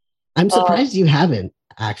 I'm surprised you haven't,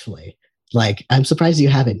 actually. Like, I'm surprised you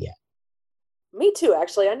haven't yet. Me too,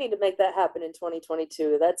 actually. I need to make that happen in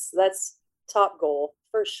 2022. That's top goal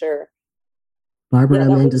for sure. Barbara,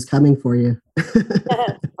 Amanda's coming for you.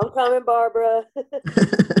 I'm coming, Barbara.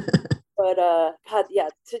 But God, yeah,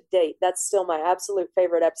 to date, that's still my absolute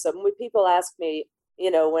favorite episode. When people ask me,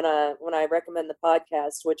 when I recommend the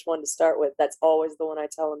podcast, which one to start with, that's always the one I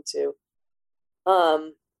tell them to.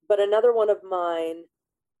 but another one of mine,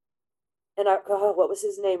 and what was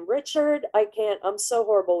his name? Richard? I'm so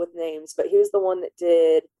horrible with names, but he was the one that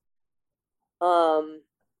did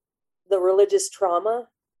the religious trauma.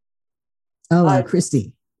 Oh,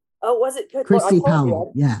 Christy. Oh, was it good? Christy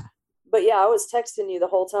Powell. Yeah. But yeah, I was texting you the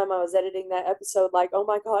whole time I was editing that episode, like, oh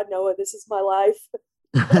my God, Noah, this is my life.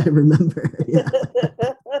 I remember. Yeah.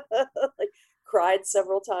 Like, cried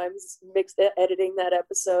several times editing that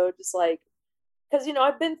episode, just like, because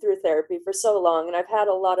I've been through therapy for so long, and I've had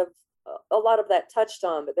a lot of that touched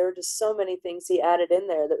on, but there were just so many things he added in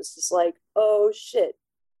there that was just like, oh shit.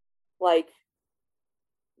 Like,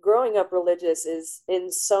 growing up religious is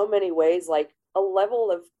in so many ways like a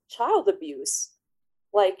level of child abuse.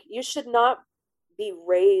 Like, you should not be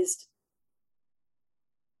raised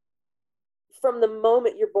from the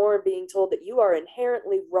moment you're born being told that you are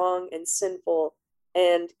inherently wrong and sinful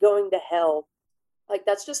and going to hell. Like,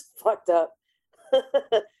 that's just fucked up.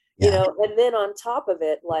 Yeah. And then on top of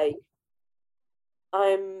it, like,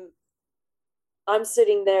 I'm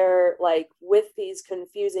sitting there like with these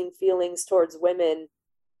confusing feelings towards women,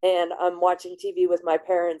 and I'm watching TV with my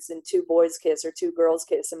parents, and two boys kiss or two girls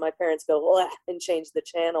kiss, and my parents go and change the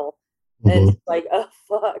channel. And it's like, oh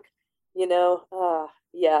fuck,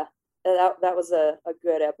 yeah, that was a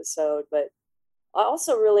good episode. But I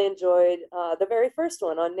also really enjoyed the very first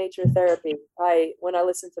one on nature therapy. When I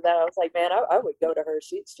listened to that, I was like, man, I would go to her.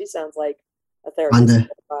 She sounds like a therapist to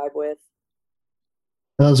vibe with.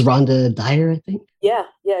 That was Rhonda Dyer, I think. Yeah.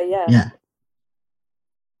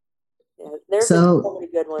 There's so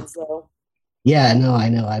many good ones, though. Yeah, no, I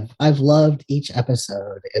know. I've loved each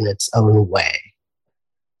episode in its own way.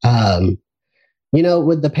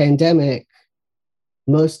 With the pandemic,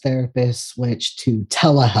 most therapists switched to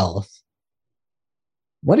telehealth.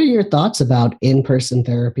 What are your thoughts about in-person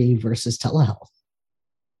therapy versus telehealth?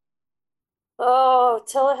 Oh,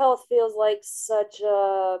 telehealth feels like such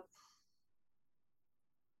a,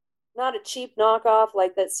 not a cheap knockoff.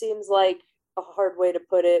 Like, that seems like a hard way to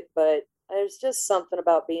put it, but there's just something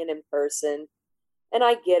about being in person. And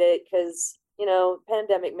I get it, because,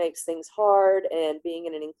 pandemic makes things hard, and being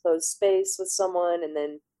in an enclosed space with someone and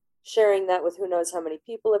then sharing that with who knows how many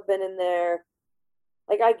people have been in there.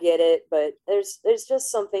 Like, I get it, but there's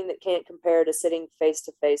just something that can't compare to sitting face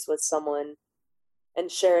to face with someone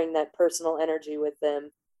and sharing that personal energy with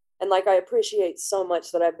them. And like, I appreciate so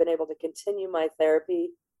much that I've been able to continue my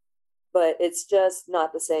therapy, but it's just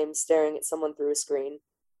not the same staring at someone through a screen.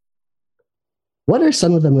 What are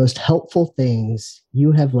some of the most helpful things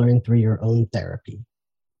you have learned through your own therapy?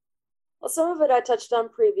 Well, some of it I touched on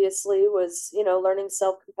previously was, learning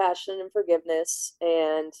self-compassion and forgiveness,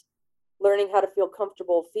 and learning how to feel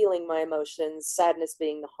comfortable feeling my emotions, sadness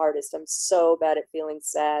being the hardest. I'm so bad at feeling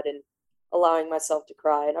sad and allowing myself to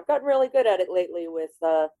cry. And I've gotten really good at it lately with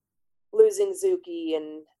losing Zuki.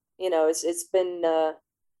 And, it's been a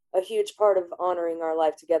huge part of honoring our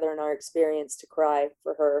life together and our experience to cry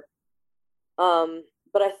for her.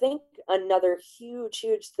 But I think another huge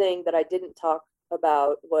thing that I didn't talk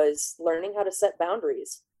about was learning how to set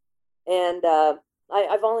boundaries. And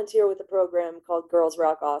I volunteer with a program called Girls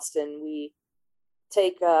Rock Austin. We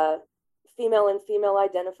take female and female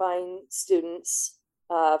identifying students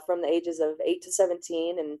from the ages of 8 to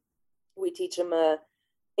 17, and we teach them a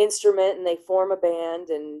instrument, and they form a band,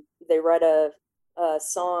 and they write a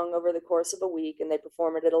song over the course of a week, and they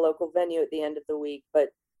perform it at a local venue at the end of the week. But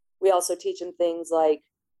we also teach them things like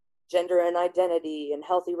gender and identity and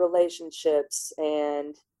healthy relationships,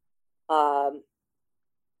 and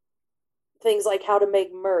things like how to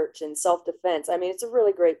make merch and self-defense. I mean, it's a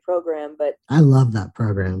really great program, but I love that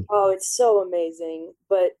program. Oh, it's so amazing.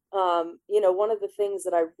 But, one of the things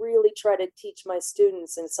that I really try to teach my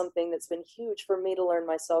students, and something that's been huge for me to learn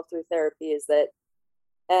myself through therapy, is that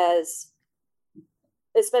as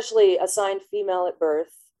especially assigned female at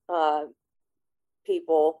birth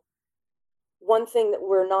people, one thing that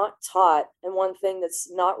we're not taught, and one thing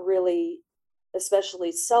that's not really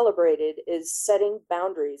especially celebrated, is setting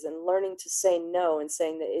boundaries and learning to say no, and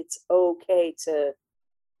saying that it's okay to,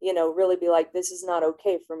 really be like, this is not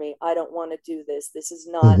okay for me. I don't want to do this. This is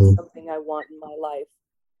not something I want in my life.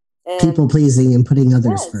 And people pleasing and putting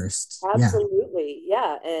others first. Absolutely.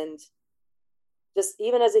 Yeah. And just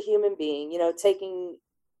even as a human being, taking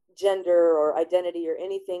gender or identity or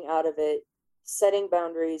anything out of it, setting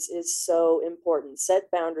boundaries is so important. Set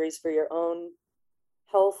boundaries for your own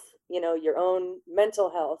health, your own mental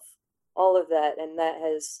health, all of that. And that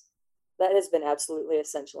has been absolutely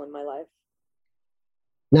essential in my life.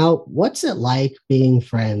 Now, what's it like being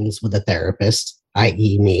friends with a therapist,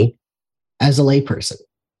 i.e. me, as a layperson?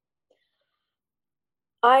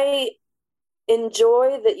 I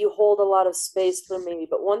enjoy that you hold a lot of space for me.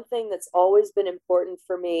 But one thing that's always been important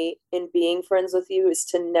for me in being friends with you is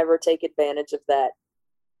to never take advantage of that.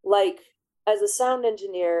 Like, as a sound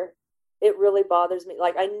engineer, it really bothers me.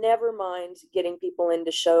 Like, I never mind getting people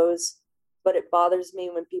into shows, but it bothers me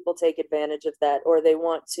when people take advantage of that, or they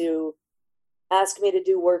want to ask me to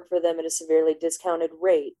do work for them at a severely discounted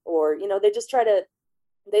rate, or, they just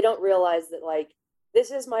they don't realize that, like, this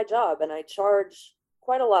is my job and I charge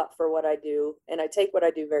quite a lot for what I do, and I take what I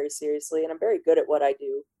do very seriously, and I'm very good at what I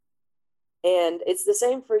do. And it's the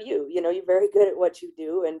same for you. You're very good at what you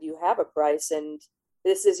do, and you have a price, and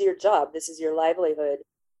this is your job. This is your livelihood.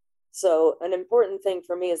 So an important thing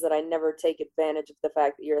for me is that I never take advantage of the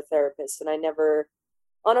fact that you're a therapist, and I never,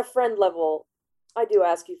 on a friend level, I do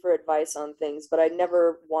ask you for advice on things, but I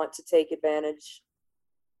never want to take advantage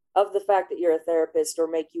of the fact that you're a therapist or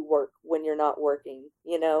make you work when you're not working.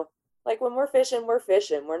 Like, when we're fishing, we're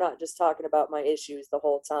fishing. We're not just talking about my issues the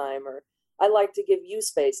whole time. Or I like to give you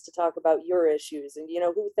space to talk about your issues, and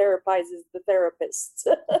who therapizes the therapists.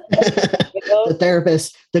 The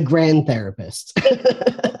therapist, the grand therapist.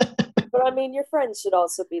 But I mean, your friends should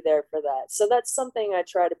also be there for that. So that's something I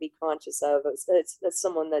try to be conscious of. It's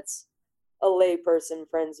someone that's a lay person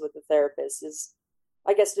friends with a therapist, is,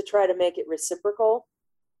 I guess, to try to make it reciprocal,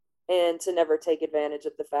 and to never take advantage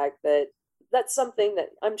of the fact that that's something that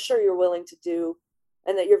I'm sure you're willing to do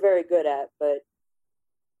and that you're very good at, but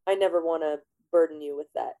I never want to burden you with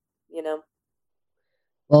that.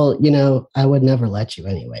 Well, I would never let you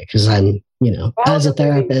anyway, because I'm, as a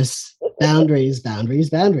therapist, boundaries,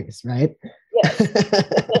 right? Yes.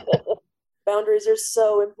 Boundaries are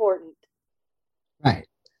so important. Right.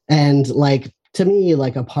 And like, to me,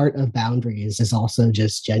 like, a part of boundaries is also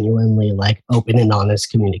just genuinely like open and honest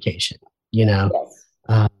communication, Yes.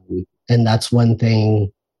 And that's one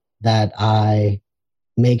thing that I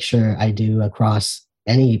make sure I do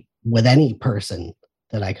with any person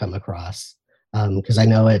that I come across. Because I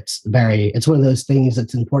know it's one of those things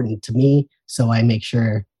that's important to me. So I make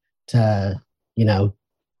sure to,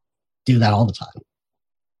 do that all the time.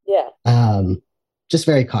 Yeah. Just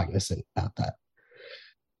very cognizant about that.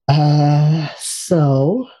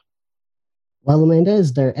 So, well, Amanda,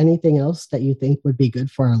 is there anything else that you think would be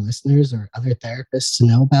good for our listeners or other therapists to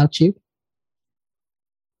know about you?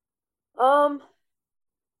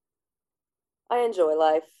 I enjoy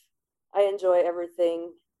life. I enjoy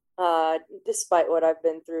everything. Despite what I've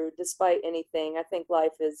been through, despite anything, I think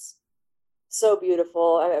life is so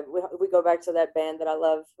beautiful. We go back to that band that I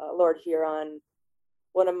love, Lord Huron.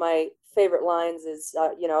 One of my favorite lines is,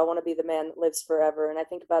 I want to be the man that lives forever. And I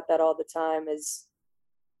think about that all the time, is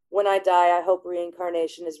when I die, I hope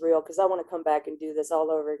reincarnation is real, because I want to come back and do this all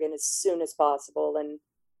over again as soon as possible, and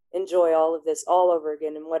enjoy all of this all over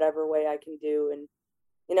again in whatever way I can do. And,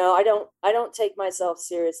 I don't take myself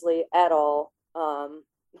seriously at all,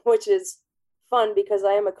 which is fun, because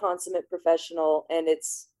I am a consummate professional, and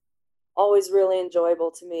it's always really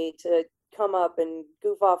enjoyable to me to come up and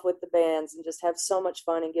goof off with the bands and just have so much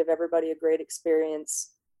fun and give everybody a great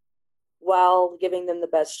experience while giving them the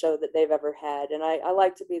best show that they've ever had. And I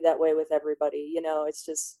like to be that way with everybody. It's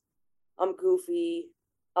just, I'm goofy.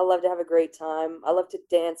 I love to have a great time. I love to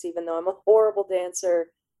dance, even though I'm a horrible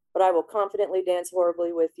dancer, but I will confidently dance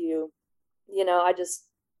horribly with you.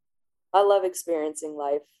 I love experiencing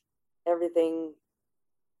life. Everything.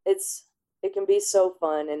 It can be so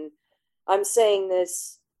fun. And I'm saying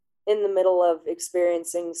this in the middle of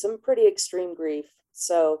experiencing some pretty extreme grief.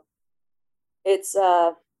 So it's,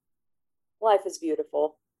 life is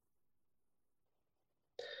beautiful.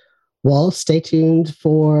 Well, stay tuned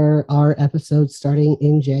for our episode starting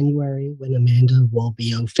in January, when Amanda will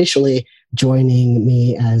be officially joining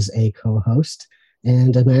me as a co-host.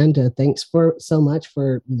 And Amanda, thanks so much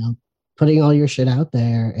for, putting all your shit out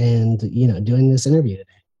there and, doing this interview today.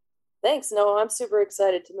 Thanks. No, I'm super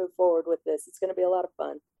excited to move forward with this. It's going to be a lot of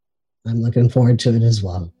fun. I'm looking forward to it as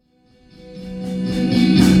well.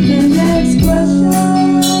 The next question.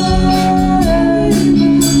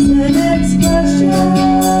 The next question.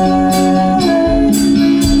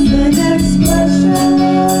 The next question.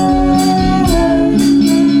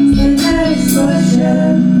 The next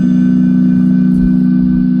question.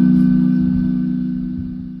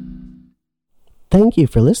 Thank you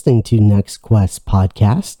for listening to Next Quest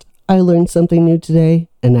Podcast. I learned something new today,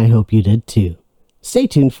 and I hope you did too. Stay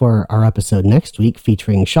tuned for our episode next week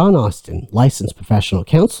featuring Sean Austin, licensed professional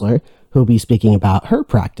counselor, who will be speaking about her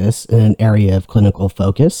practice in an area of clinical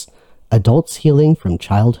focus, adults healing from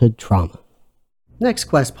childhood trauma. Next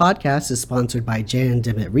Quest Podcast is sponsored by Jan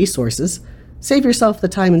Dimmitt Resources. Save yourself the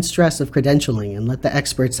time and stress of credentialing and let the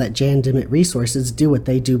experts at Jan Dimmitt Resources do what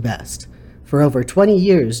they do best. For over 20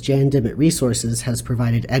 years, Jan Dimmitt Resources has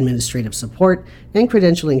provided administrative support and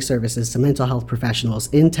credentialing services to mental health professionals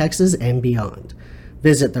in Texas and beyond.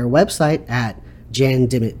 Visit their website at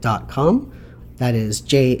jandimmitt.com. That is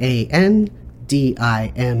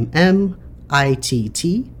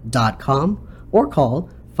JANDIMMITT.com, or call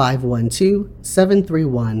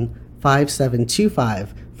 512-731-5725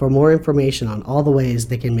 for more information on all the ways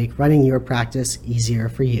they can make running your practice easier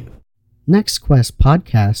for you. Next Quest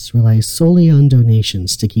podcasts rely solely on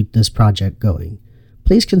donations to keep this project going.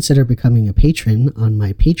 Please consider becoming a patron on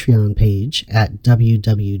my Patreon page at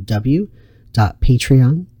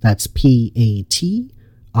www.patreon, that's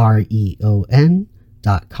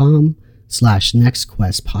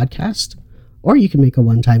patreon.com/nextquestpodcast, or you can make a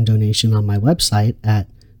one-time donation on my website at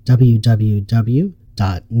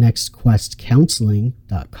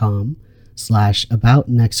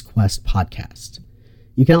www.nextquestcounseling.com/aboutnextquestpodcast.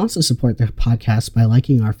 You can also support the podcast by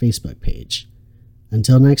liking our Facebook page.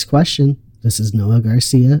 Until next question, this is Noah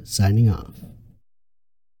Garcia signing off.